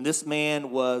 and this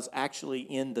man was actually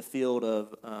in the field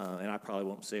of, and I probably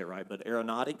won't say it right, but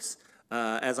aeronautics.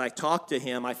 As I talked to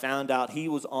him, I found out he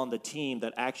was on the team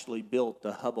that actually built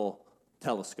the Hubble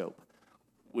telescope,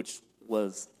 which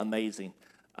was amazing.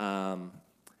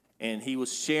 And he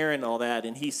was sharing all that,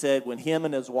 and he said when him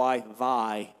and his wife,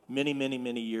 Vi,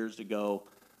 many years ago,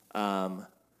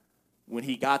 when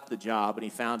he got the job and he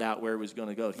found out where he was going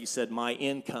to go, he said, my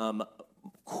income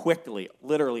quickly,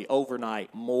 literally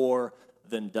overnight, more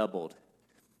than doubled.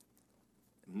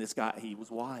 And this guy, he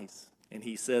was wise. And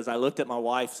he says, I looked at my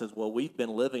wife, says, well, we've been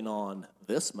living on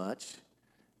this much,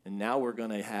 and now we're going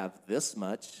to have this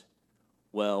much.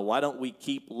 Well, why don't we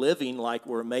keep living like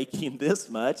we're making this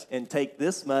much and take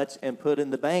this much and put in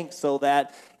the bank so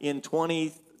that in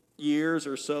 20 years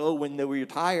or so when they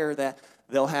retire that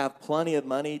they'll have plenty of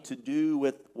money to do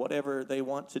with whatever they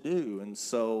want to do. And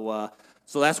so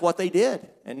that's what they did.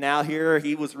 And now here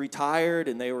he was retired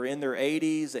and they were in their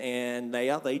 80s and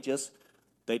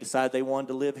they decided they wanted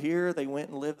to live here. They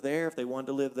went and lived there. If they wanted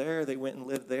to live there, they went and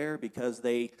lived there because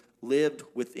they lived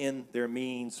within their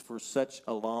means for such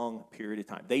a long period of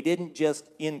time. They didn't just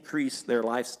increase their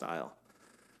lifestyle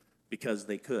because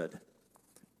they could.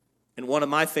 And one of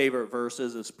my favorite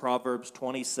verses is Proverbs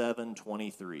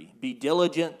 27:23. Be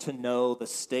diligent to know the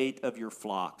state of your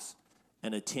flocks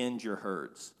and attend your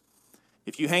herds.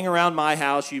 If you hang around my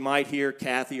house, you might hear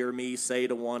Kathy or me say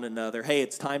to one another, hey,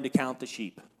 it's time to count the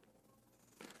sheep.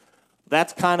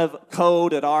 That's kind of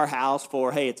code at our house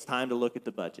for, hey, it's time to look at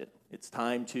the budget. It's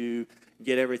time to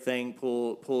get everything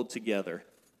pulled together.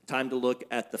 Time to look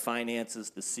at the finances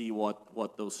to see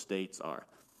what those states are.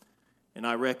 And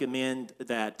I recommend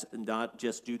that not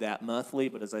just do that monthly,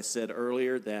 but as I said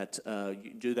earlier, that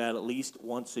you do that at least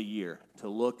once a year to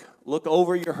look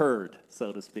over your herd,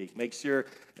 so to speak. Make sure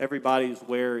everybody's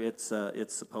where it's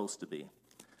supposed to be.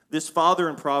 This father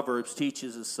in Proverbs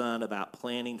teaches his son about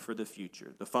planning for the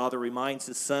future. The father reminds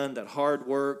his son that hard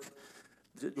work,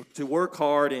 to work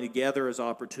hard and to gather as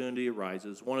opportunity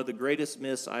arises. One of the greatest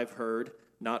myths I've heard,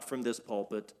 not from this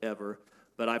pulpit ever,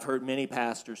 but I've heard many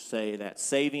pastors say that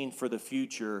saving for the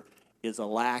future is a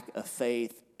lack of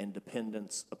faith and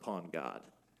dependence upon God.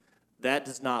 That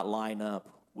does not line up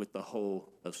with the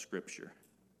whole of Scripture.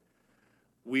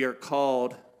 We are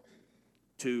called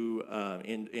to,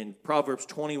 in Proverbs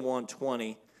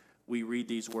 21:20, we read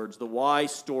these words, the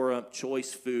wise store up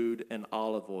choice food and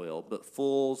olive oil, but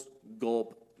fools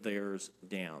gulp theirs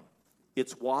down.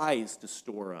 It's wise to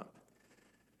store up.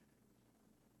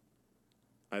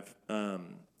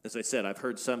 As I said, I've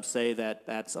heard some say that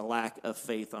that's a lack of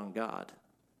faith on God,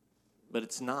 but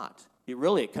it's not.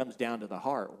 It comes down to the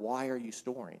heart. Why are you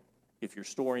storing? If you're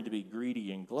storing to be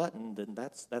greedy and glutton, then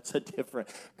that's a different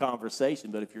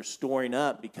conversation. But if you're storing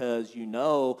up because you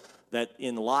know that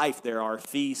in life there are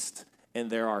feasts and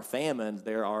there are famines,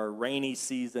 there are rainy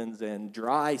seasons and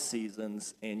dry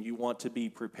seasons, and you want to be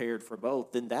prepared for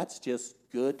both, then that's just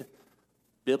good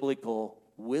biblical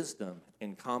wisdom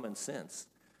and common sense.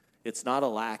 It's not a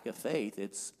lack of faith.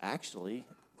 It's actually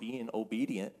being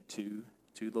obedient to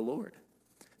the Lord.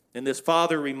 And this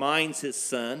father reminds his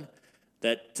son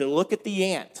that to look at the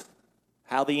ant,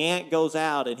 how the ant goes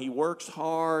out and he works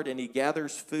hard and he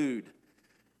gathers food.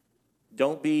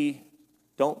 Don't be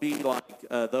like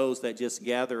those that just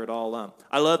gather it all up.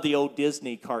 I love the old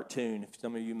Disney cartoon.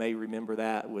 Some of you may remember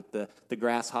that with the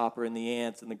grasshopper and the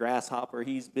ants. And the grasshopper,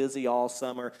 he's busy all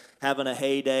summer, having a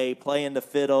heyday, playing the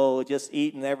fiddle, just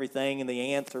eating everything, and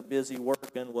the ants are busy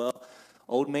working. Well,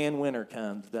 old man winter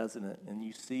comes, doesn't it? And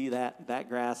you see that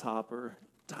grasshopper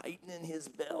tightening his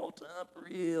belt up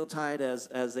real tight as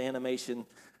the animation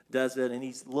does it, and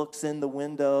he looks in the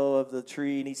window of the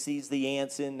tree and he sees the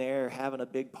ants in there having a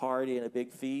big party and a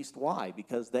big feast. Why?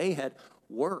 Because they had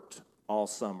worked all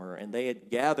summer and they had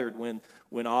gathered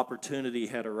when opportunity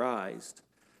had arisen.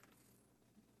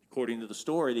 According to the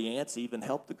story, the ants even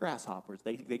help the grasshoppers.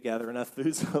 They gather enough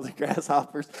food so the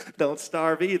grasshoppers don't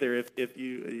starve either, if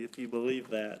you believe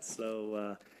that.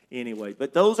 So anyway,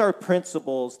 but those are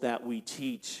principles that we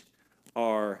teach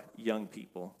our young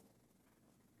people.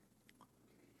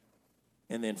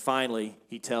 And then finally,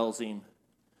 he tells him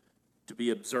to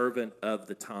be observant of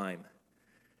the time.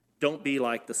 Don't be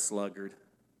like the sluggard.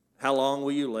 How long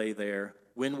will you lay there?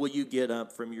 When will you get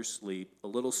up from your sleep? A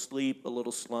little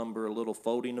slumber, a little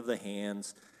folding of the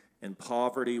hands, and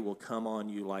poverty will come on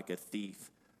you like a thief.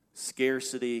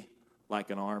 Scarcity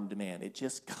like an armed man. It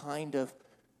just kind of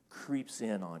creeps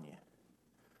in on you.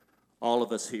 All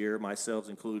of us here, myself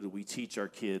included, we teach our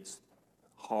kids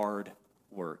hard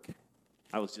work.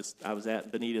 I was at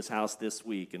Benita's house this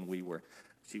week, and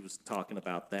she was talking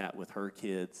about that with her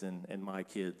kids and my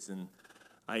kids, and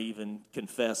I even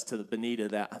confessed to Benita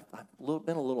that I've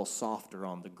been a little softer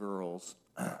on the girls,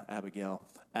 Abigail,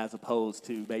 as opposed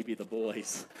to maybe the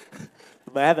boys.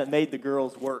 I haven't made the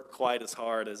girls work quite as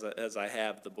hard as I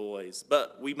have the boys.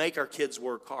 But we make our kids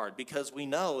work hard because we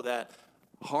know that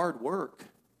hard work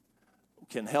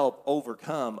can help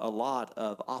overcome a lot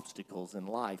of obstacles in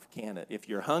life, can it? If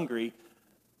you're hungry,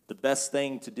 the best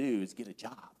thing to do is get a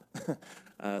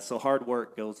job. So hard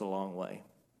work goes a long way.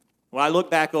 When I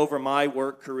look back over my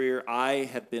work career, I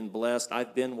have been blessed.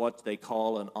 I've been what they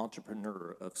call an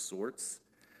entrepreneur of sorts.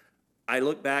 I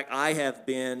look back,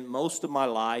 most of my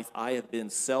life, I have been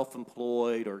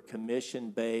self-employed or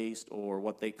commission-based or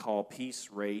what they call piece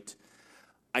rate.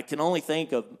 I can only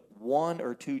think of 1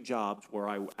 or 2 jobs where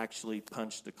I actually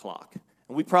punched the clock.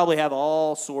 And we probably have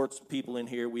all sorts of people in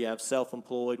here. We have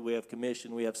self-employed, we have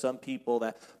commission, we have some people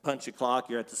that punch a clock.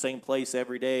 You're at the same place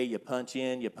every day. You punch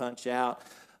in, you punch out.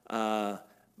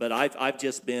 But I've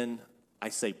just been, I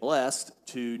say, blessed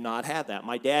to not have that.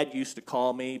 My dad used to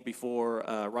call me before,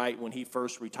 right when he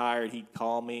first retired, he'd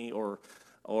call me, or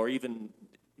even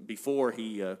before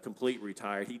he completely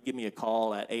retired, he'd give me a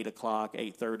call at 8 o'clock,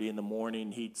 8:30 in the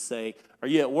morning. He'd say, "Are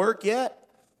you at work yet?"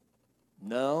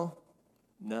 "No."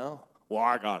 No. Well,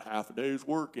 I got half a day's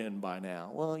work in by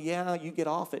now. Well, yeah, you get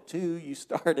off at 2. You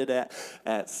started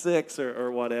at 6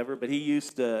 or whatever. But he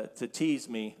used to tease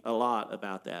me a lot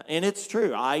about that. And it's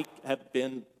true. I have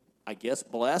been, I guess,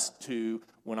 blessed to,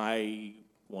 when I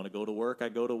want to go to work, I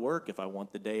go to work. If I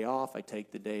want the day off, I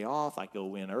take the day off. I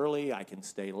go in early. I can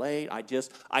stay late.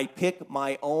 I pick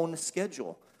my own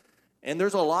schedule. And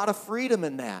there's a lot of freedom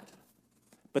in that.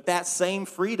 But that same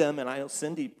freedom, and I know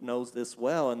Cindy knows this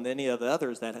well, and any of the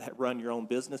others that run your own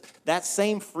business, that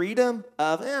same freedom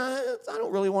of, I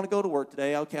don't really want to go to work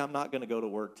today. Okay, I'm not going to go to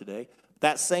work today.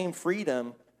 That same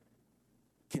freedom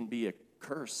can be a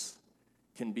curse,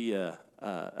 can be a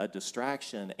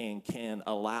distraction, and can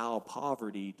allow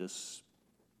poverty to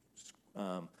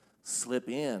slip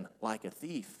in like a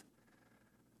thief.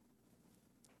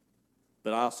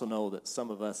 But I also know that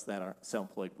some of us that are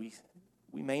self-employed,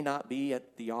 we may not be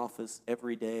at the office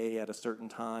every day at a certain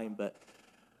time, but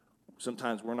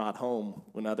sometimes we're not home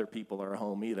when other people are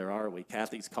home either, are we?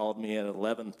 Kathy's called me at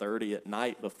 11:30 at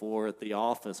night before at the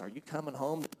office. Are you coming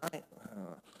home tonight?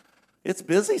 It's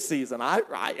busy season.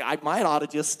 I might ought to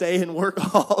just stay and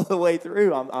work all the way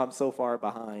through. I'm so far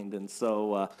behind, and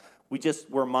so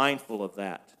we're mindful of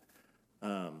that.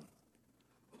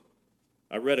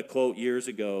 I read a quote years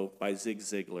ago by Zig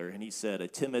Ziglar, and he said, "A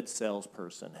timid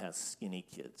salesperson has skinny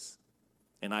kids."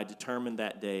 And I determined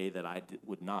that day that I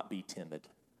would not be timid.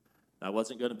 I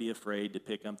wasn't going to be afraid to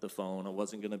pick up the phone. I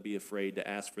wasn't going to be afraid to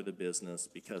ask for the business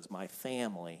because my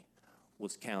family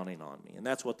was counting on me. And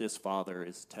that's what this father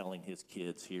is telling his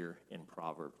kids here in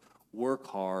Proverbs. Work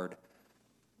hard,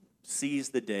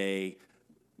 seize the day,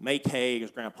 make hay,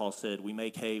 as Grandpa said, we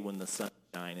make hay when the sun's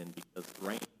shining because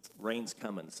rain's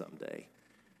coming someday.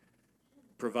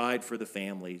 Provide for the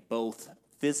family, both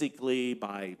physically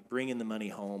by bringing the money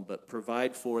home, but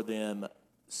provide for them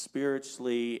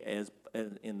spiritually as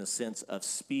in the sense of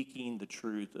speaking the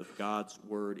truth of God's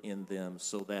word in them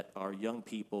so that our young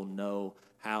people know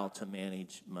how to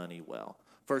manage money well.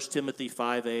 1 Timothy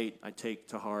 5:8, I take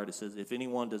to heart. It says, "If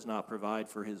anyone does not provide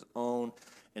for his own,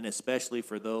 and especially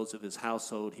for those of his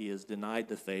household, he has denied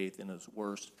the faith and is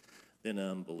worse than an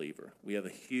unbeliever." We have a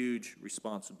huge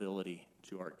responsibility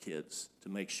to our kids to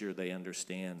make sure they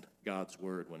understand God's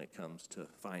word when it comes to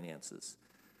finances.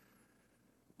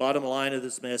 Bottom line of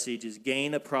this message is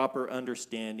gain a proper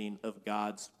understanding of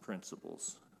God's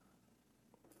principles.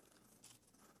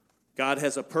 God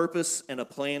has a purpose and a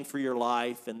plan for your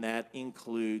life, and that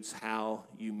includes how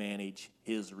you manage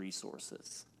his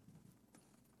resources.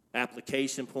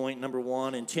 Application point number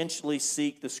 1, intentionally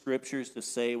seek the scriptures to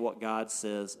say what God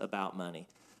says about money.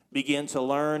 Begin to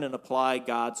learn and apply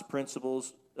God's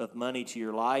principles of money to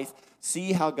your life.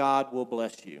 See how God will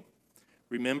bless you.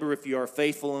 Remember, if you are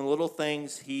faithful in little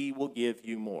things, he will give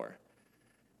you more.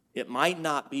 It might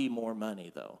not be more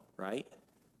money, though, right?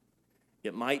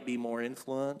 It might be more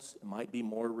influence. It might be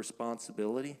more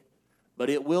responsibility. But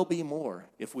it will be more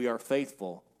if we are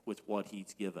faithful with what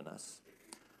he's given us.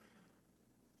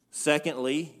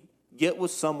 Secondly, get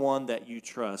with someone that you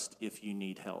trust if you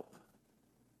need help.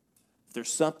 If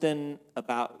there's something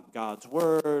about God's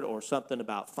word or something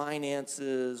about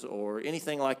finances or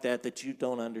anything like that that you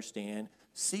don't understand,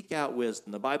 seek out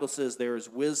wisdom. The Bible says there is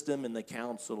wisdom in the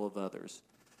counsel of others.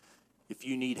 If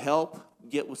you need help,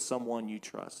 get with someone you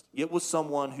trust. Get with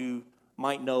someone who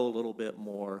might know a little bit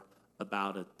more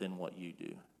about it than what you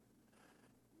do.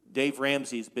 Dave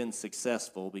Ramsey's been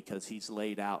successful because he's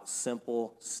laid out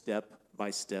simple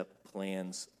step-by-step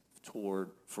plans for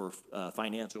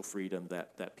financial freedom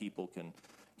that people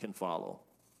can follow.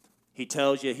 He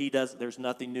tells you there's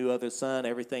nothing new under the sun.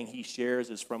 Everything he shares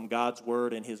is from God's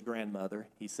word and his grandmother.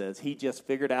 He says he just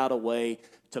figured out a way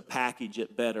to package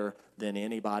it better than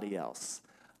anybody else.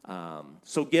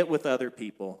 So get with other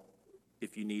people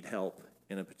if you need help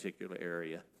in a particular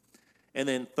area. And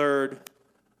then third,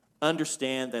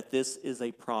 understand that this is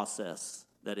a process,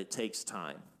 that it takes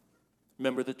time.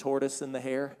 Remember the tortoise and the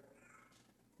hare?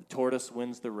 The tortoise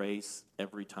wins the race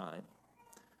every time.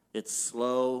 It's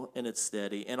slow and it's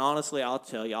steady. And honestly, I'll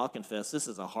confess, this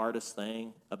is the hardest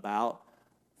thing about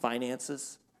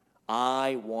finances.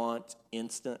 I want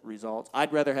instant results.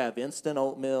 I'd rather have instant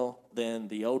oatmeal than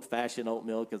the old-fashioned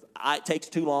oatmeal because it takes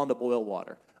too long to boil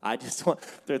water. I just want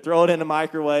to throw it in the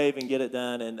microwave and get it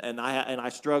done. And I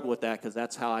struggle with that because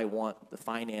that's how I want the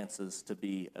finances to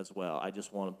be as well. I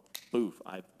just want to, poof,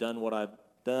 I've done what I've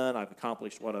done. I've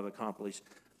accomplished what I've accomplished.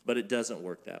 But it doesn't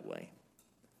work that way.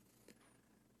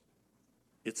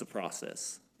 It's a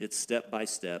process. It's step by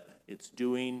step. It's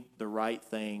doing the right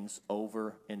things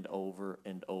over and over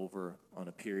and over on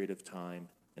a period of time.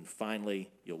 And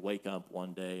finally, you'll wake up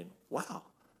one day and, wow,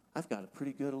 I've got a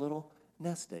pretty good little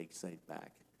nest egg saved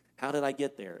back. How did I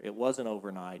get there? It wasn't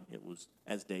overnight. It was,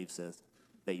 as Dave says,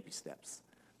 baby steps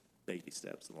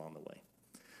along the way.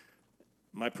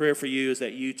 My prayer for you is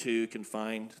that you too can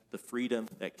find the freedom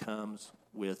that comes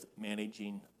with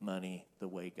managing money the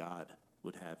way God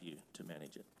would have you to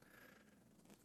manage it.